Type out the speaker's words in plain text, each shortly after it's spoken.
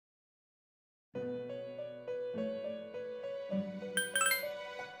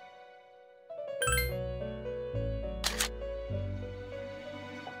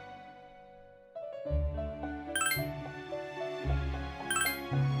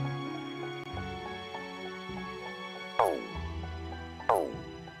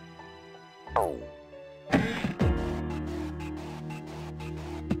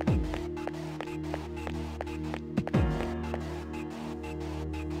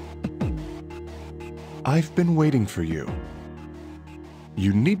I've been waiting for you.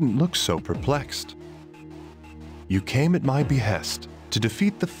 You needn't look so perplexed. You came at my behest to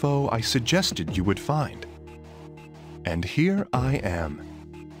defeat the foe I suggested you would find. And here I am.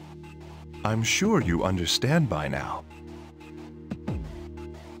 I'm sure you understand by now.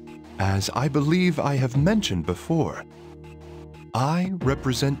 As I believe I have mentioned before, I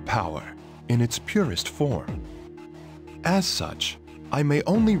represent power in its purest form. As such, I may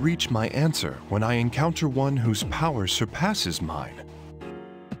only reach my answer when I encounter one whose power surpasses mine.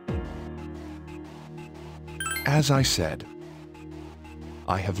 As I said,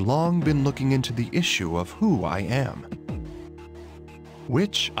 I have long been looking into the issue of who I am,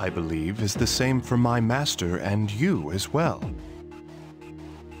 which I believe is the same for my master and you as well.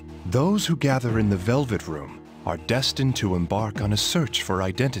 Those who gather in the Velvet Room are destined to embark on a search for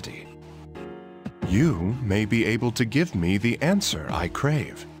identity. You may be able to give me the answer I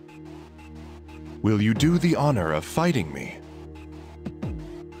crave. Will you do the honor of fighting me?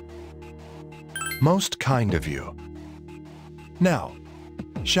 Most kind of you. Now,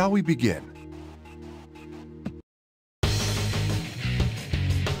 shall we begin?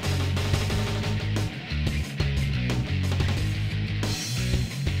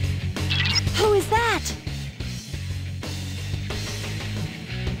 Who is that?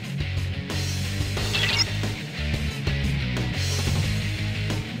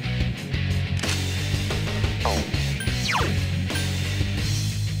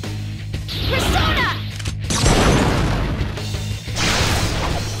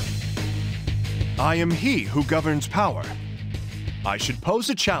 I am he who governs power. I should pose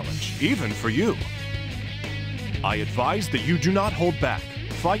a challenge, even for you. I advise that you do not hold back.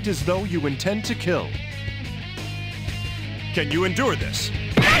 Fight as though you intend to kill. Can you endure this?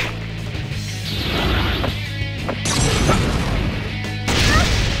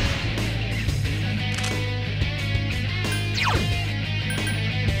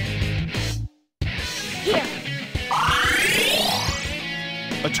 Here.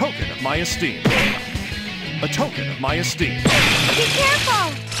 A token of my esteem. A token of my esteem. Be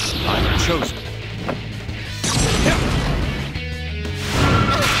careful! I am chosen.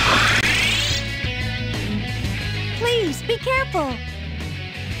 Please, be careful!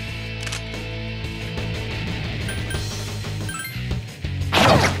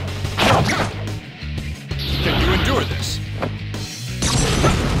 Can you endure this?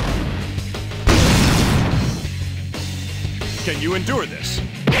 Can you endure this?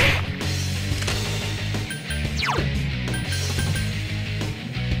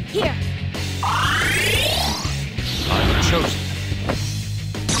 Here. I am chosen.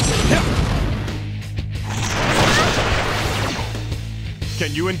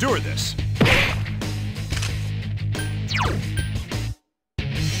 Can you endure this?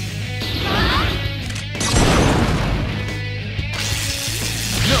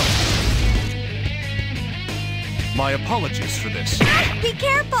 No! My apologies for this. Be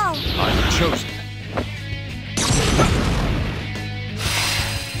careful! I am chosen.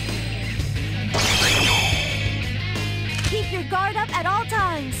 Keep your guard up at all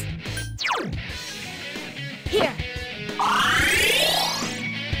times. Here.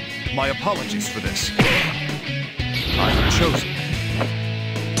 My apologies for this. I am chosen.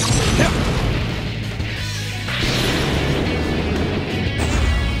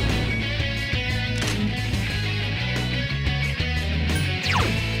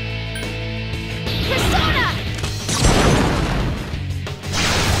 Persona!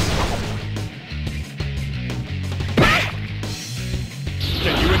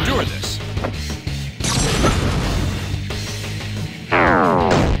 Can you endure this?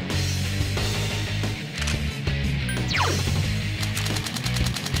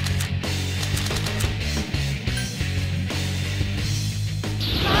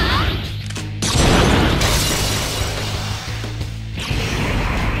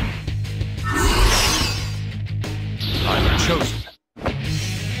 Chosen.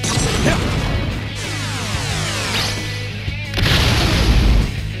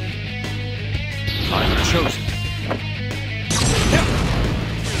 I am chosen.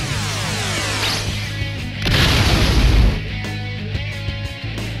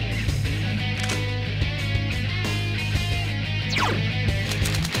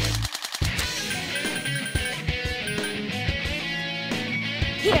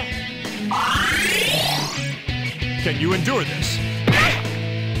 Here. Can you endure this?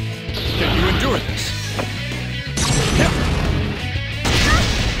 Can you endure this?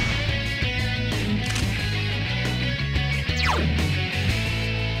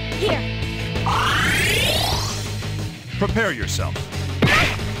 Prepare yourself.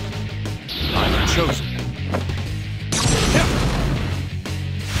 I'm chosen.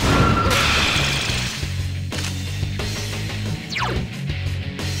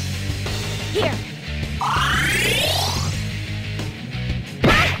 Here.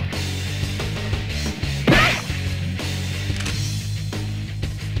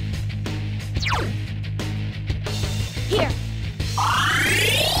 Here.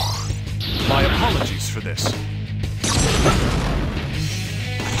 My apologies for this.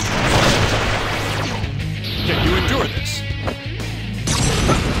 Can you endure this?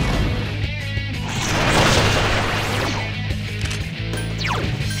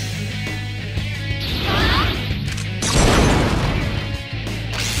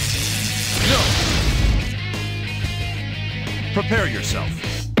 No! Prepare yourself.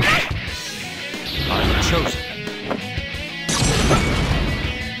 I'm chosen.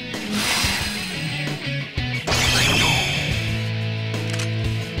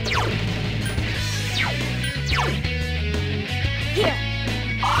 Here.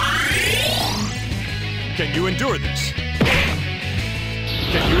 Can you endure this?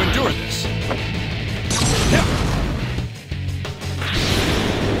 Can you endure this? Yeah.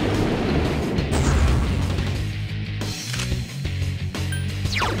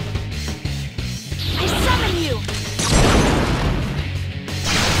 I summon you.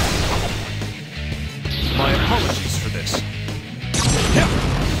 My apologies for this. Yeah.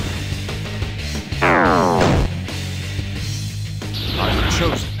 I'm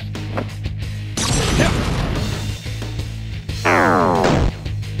chosen. Yeah.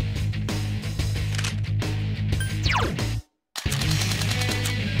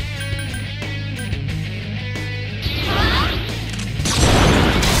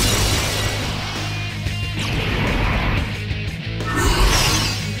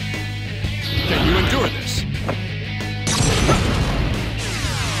 Can you endure this?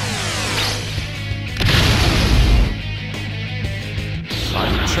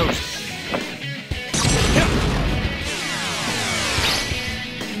 I'm chosen. Yeah.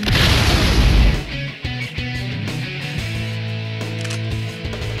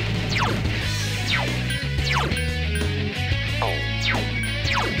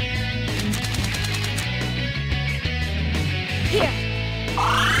 Here.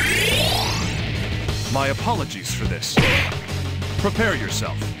 My apologies for this. Prepare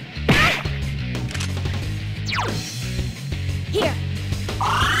yourself. Here.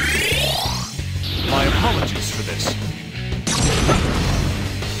 My apologies for this.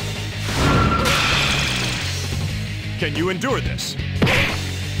 Can you endure this?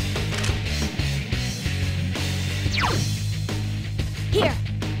 Here.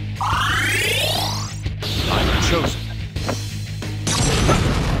 I'm chosen.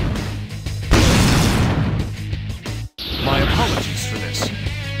 My apologies for this.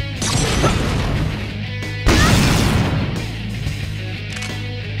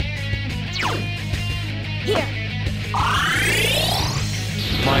 Here.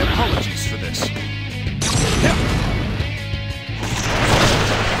 My apologies for this. Yeah.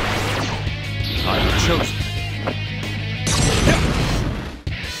 I'm chosen. Yeah.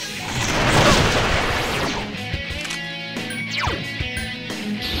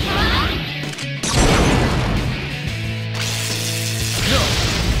 No.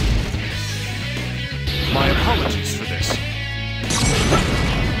 My apologies for this.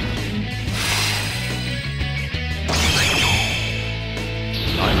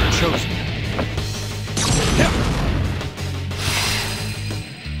 I'm chosen. Yeah.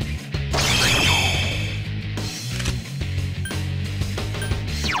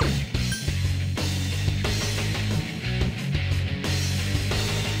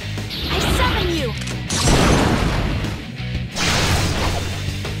 I summon you.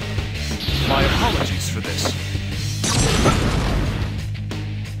 My apologies for this.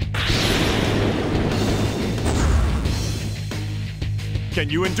 Can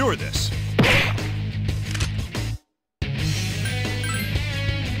you endure this?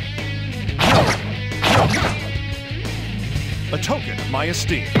 A token of my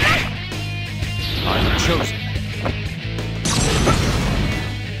esteem. I'm chosen.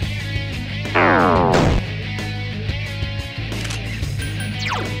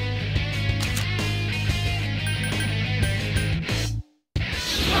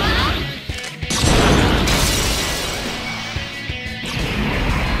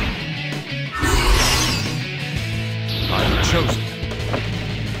 I'm chosen.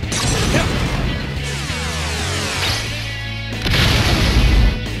 Yeah.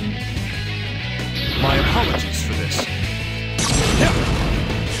 My apologies.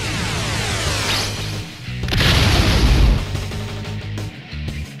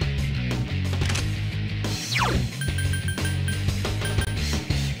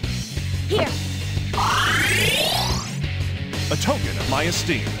 my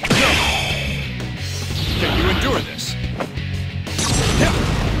esteem. No! Can you endure this?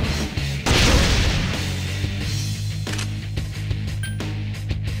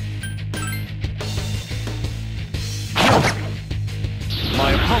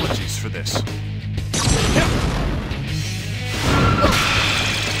 My apologies for this.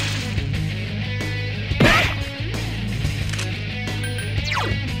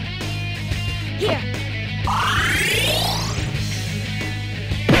 Here.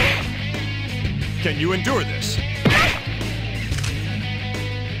 Can you endure this?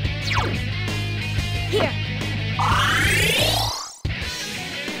 Here.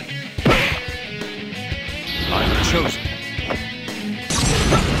 I'm chosen.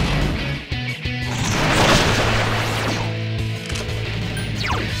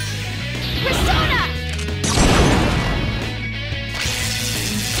 Persona!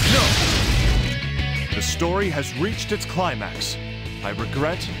 No! The story has reached its climax. I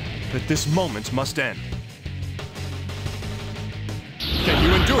regret that this moment must end. Can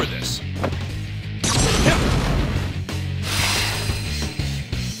you endure this?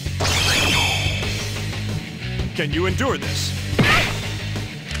 Can you endure this?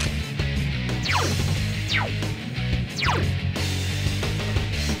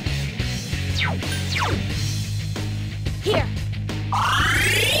 Here.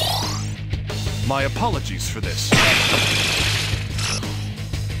 My apologies for this.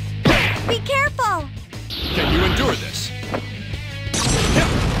 Be careful! Can you endure this?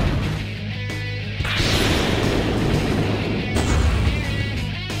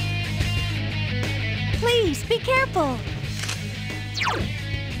 Please, be careful!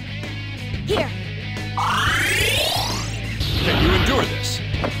 Here. Can you endure this?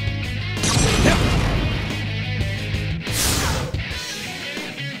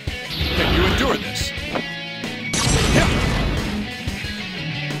 Can you endure this?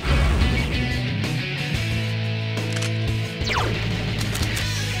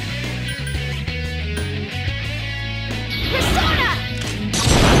 Persona!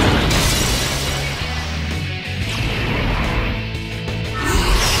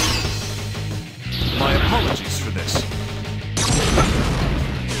 My apologies for this.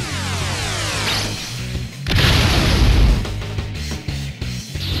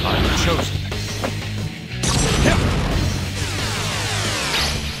 I'm chosen.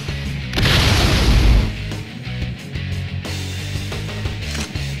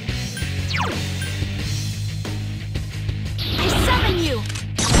 I summon you!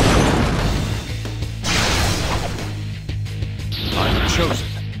 I'm chosen.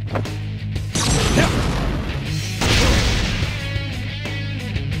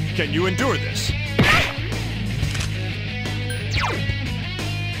 Can you endure this?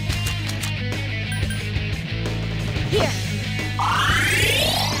 Here.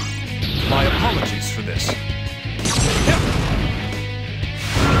 My apologies for this.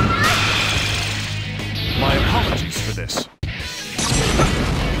 My apologies for this.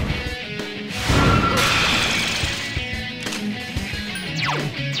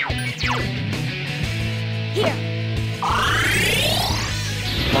 Here.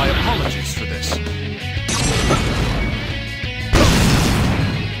 My apologies for this.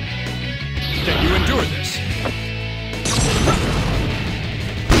 Can you endure this?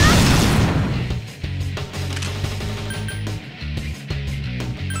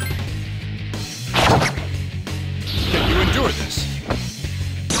 Can you endure this?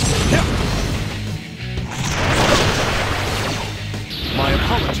 My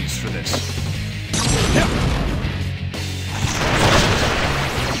apologies for this.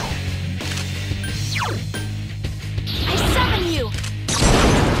 I summon you!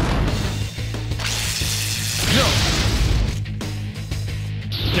 No!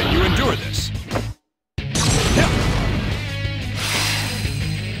 Can you endure this?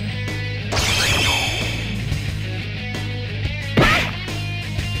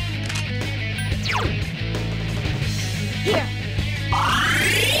 Here.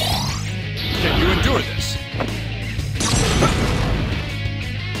 Can you endure this?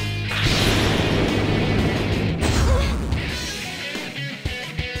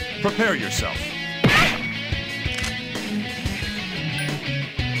 Prepare yourself.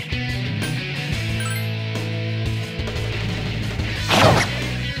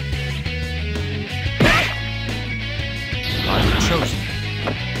 I'm chosen.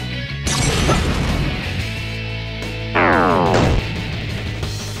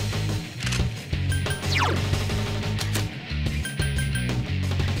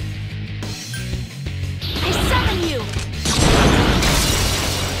 I summon you!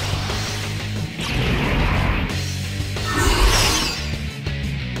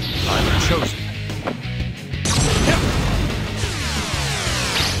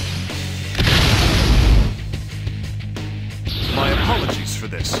 for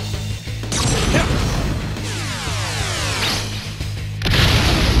this.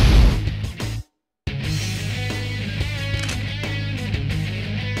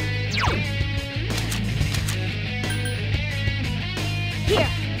 Here.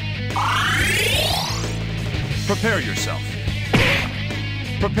 Prepare yourself.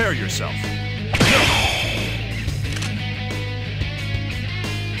 Prepare yourself.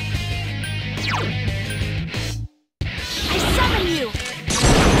 I summon you.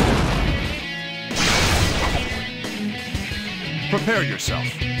 Prepare yourself.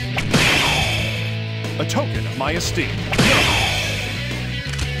 A token of my esteem.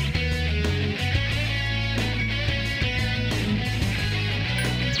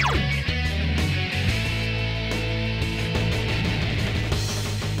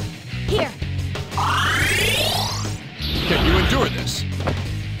 Here. Can you endure this?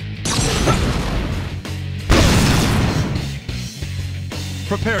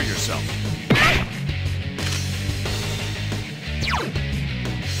 Prepare yourself.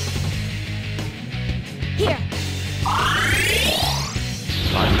 Here.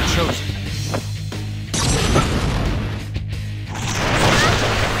 I'm chosen.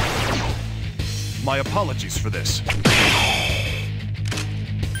 My apologies for this.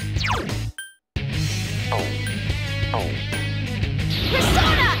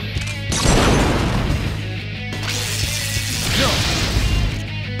 Persona! No!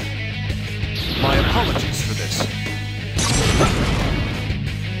 My apologies for this.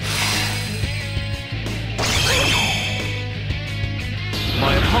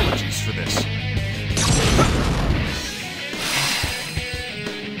 My apologies for this.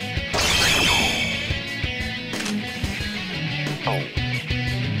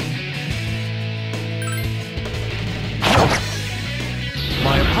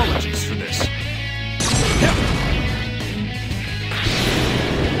 My apologies for this.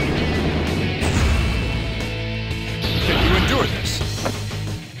 Can you endure this?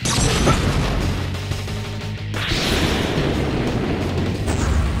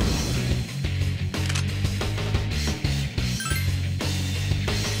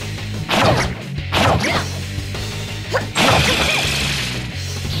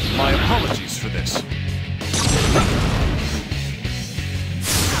 My apologies for this.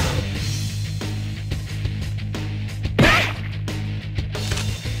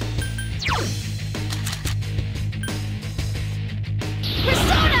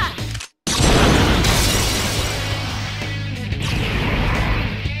 Persona!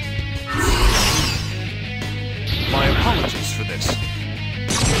 My apologies for this.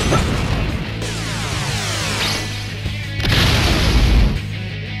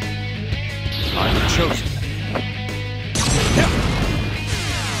 I'm chosen.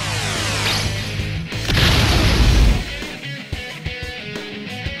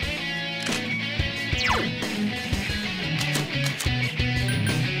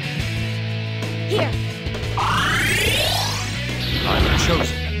 Here. I'm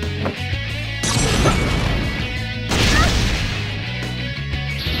chosen.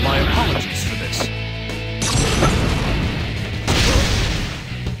 My apologies for this.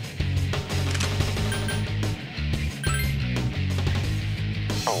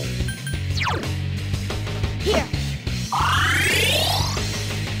 Here.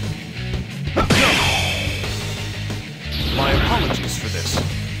 My apologies for this.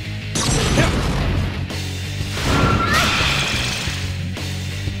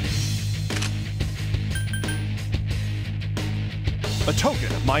 A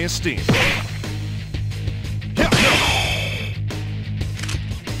token of my esteem.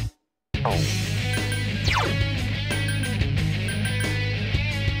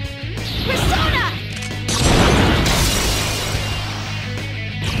 Persona!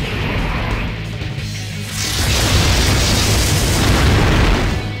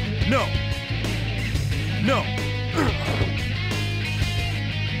 No! No!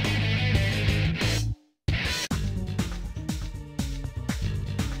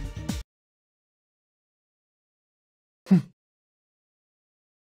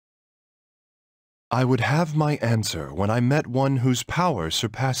 I would have my answer when I met one whose power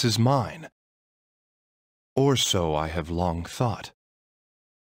surpasses mine. Or so I have long thought.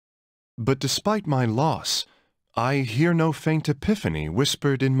 But despite my loss, I hear no faint epiphany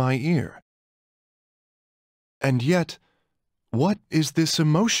whispered in my ear. And yet, what is this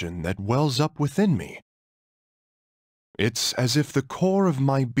emotion that wells up within me? It's as if the core of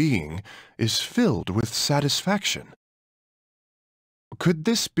my being is filled with satisfaction. Could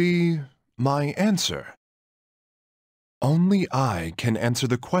this be my answer? Only I can answer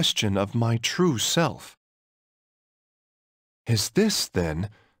the question of my true self. Is this, then,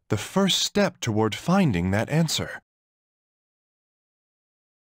 the first step toward finding that answer?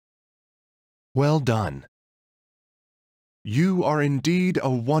 Well done. You are indeed a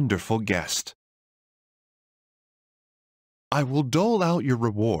wonderful guest. I will dole out your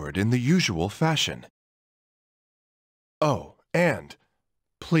reward in the usual fashion. Oh, and,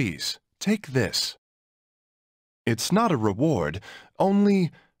 please, take this. It's not a reward,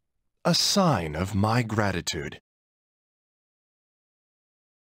 only a sign of my gratitude.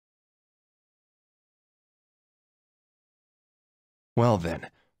 Well then,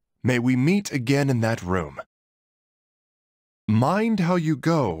 may we meet again in that room. Mind how you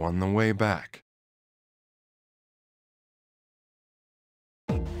go on the way back.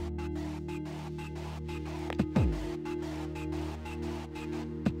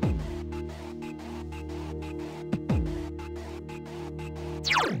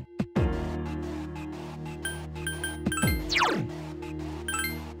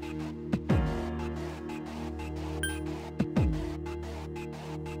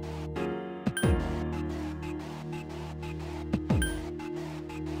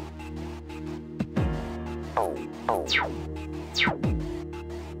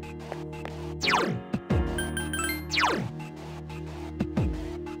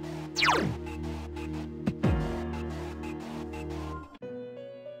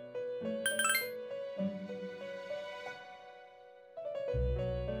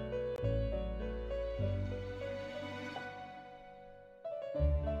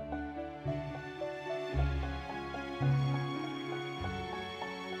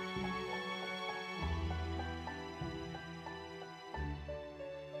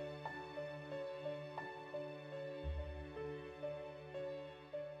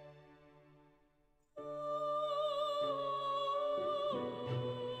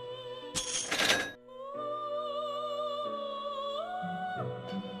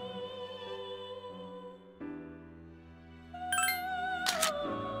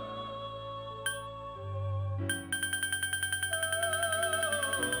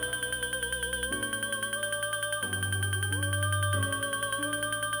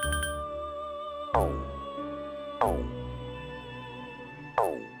 Oh.